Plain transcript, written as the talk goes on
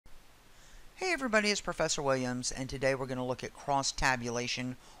Hey everybody, it's Professor Williams, and today we're going to look at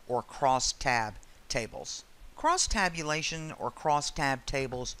crosstabulation or crosstab tables. Crosstabulation or crosstab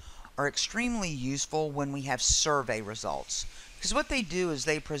tables are extremely useful when we have survey results, because what they do is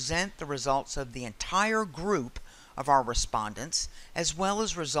they present the results of the entire group of our respondents, as well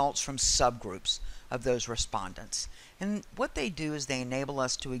as results from subgroups of those respondents. And what they do is they enable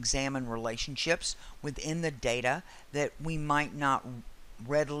us to examine relationships within the data that we might not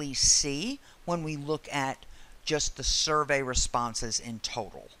readily see when we look at just the survey responses in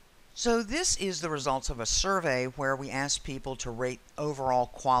total. So this is the results of a survey where we asked people to rate overall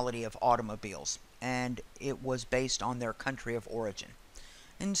quality of automobiles, and it was based on their country of origin.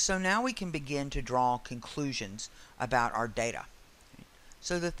 And so now we can begin to draw conclusions about our data.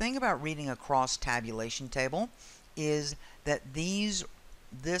 So the thing about reading a cross-tabulation table is that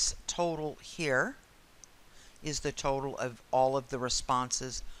this total here is the total of all of the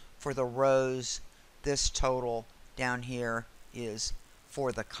responses for the rows. This total down here is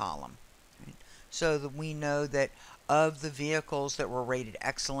for the column. Right? So that we know that of the vehicles that were rated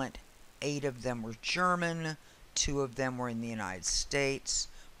excellent, 8 of them were German, 2 of them were in the United States.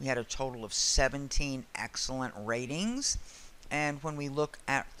 We had a total of 17 excellent ratings. And when we look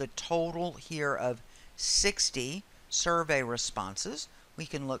at the total here of 60 survey responses, we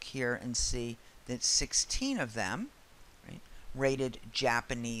can look here and see that 16 of them, right, rated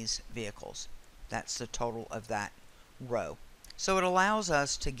Japanese vehicles. That's the total of that row. So it allows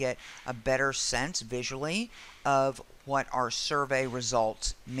us to get a better sense visually of what our survey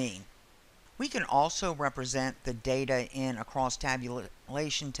results mean. We can also represent the data in a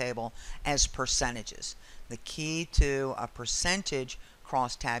cross-tabulation table as percentages. The key to a percentage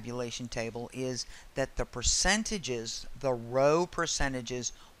cross-tabulation table is that the percentages, the row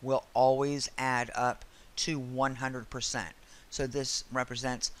percentages, will always add up to 100%. So this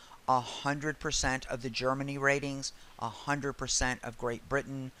represents 100% of the Germany ratings, 100% of Great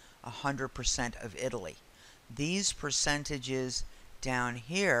Britain, 100% of Italy. These percentages down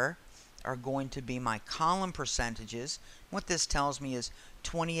here are going to be my column percentages. What this tells me is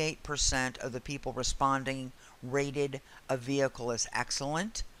 28% of the people responding rated a vehicle as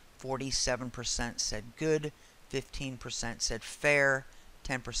excellent, 47% said good, 15% said fair,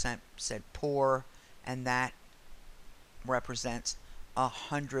 10% said poor, and that represents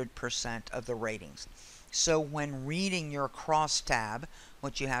 100% of the ratings. So when reading your crosstab,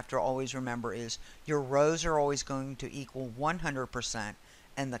 what you have to always remember is your rows are always going to equal 100%,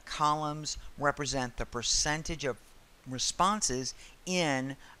 and the columns represent the percentage of responses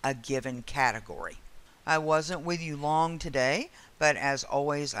in a given category. I wasn't with you long today, but as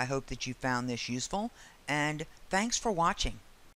always, I hope that you found this useful, and thanks for watching.